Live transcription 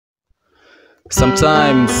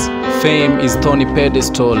Sometimes fame is Thorny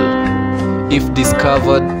Pedestal. If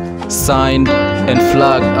discovered, signed and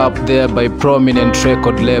flagged up there by prominent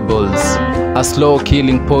record labels. A slow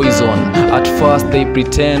killing poison. At first they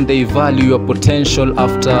pretend they value your potential.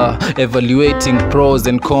 After evaluating pros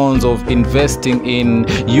and cons of investing in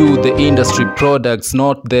you, the industry products,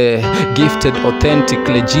 not the gifted, authentic,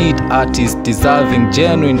 legit artist deserving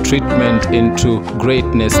genuine treatment into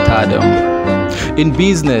greatness stardom. In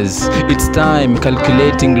business, it's time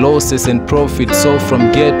calculating losses and profits. So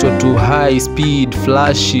from ghetto to high speed,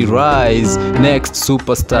 flashy rise. Next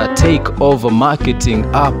superstar, take over marketing.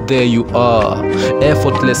 Up there you are,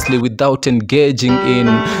 effortlessly without engaging in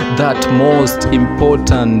that most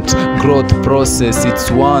important growth process. It's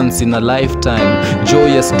once in a lifetime,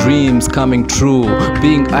 joyous dreams coming true.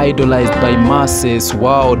 Being idolized by masses,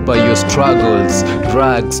 wowed by your struggles.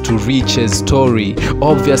 Rags to riches story,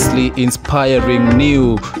 obviously inspiring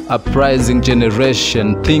new, uprising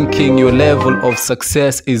generation, thinking your level of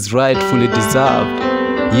success is rightfully deserved.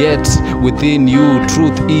 Yet within you,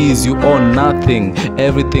 truth is you own nothing.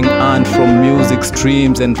 Everything earned from music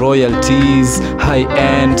streams and royalties,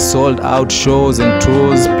 high-end sold out shows and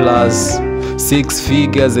tours, plus 6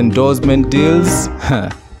 figures endorsement deals.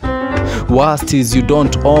 Worst is you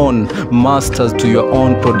don't own masters to your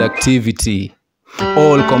own productivity,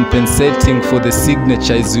 all compensating for the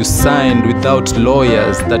signatures you signed without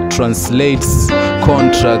lawyers. That translates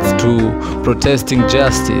contracts to protesting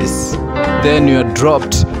justice. Then you are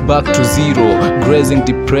dropped back to zero, grazing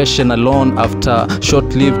depression alone after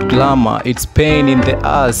short-lived glamour. It's pain in the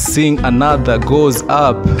ass, seeing another goes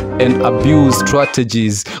up, and abuse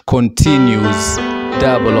strategies continues.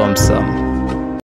 Double on some.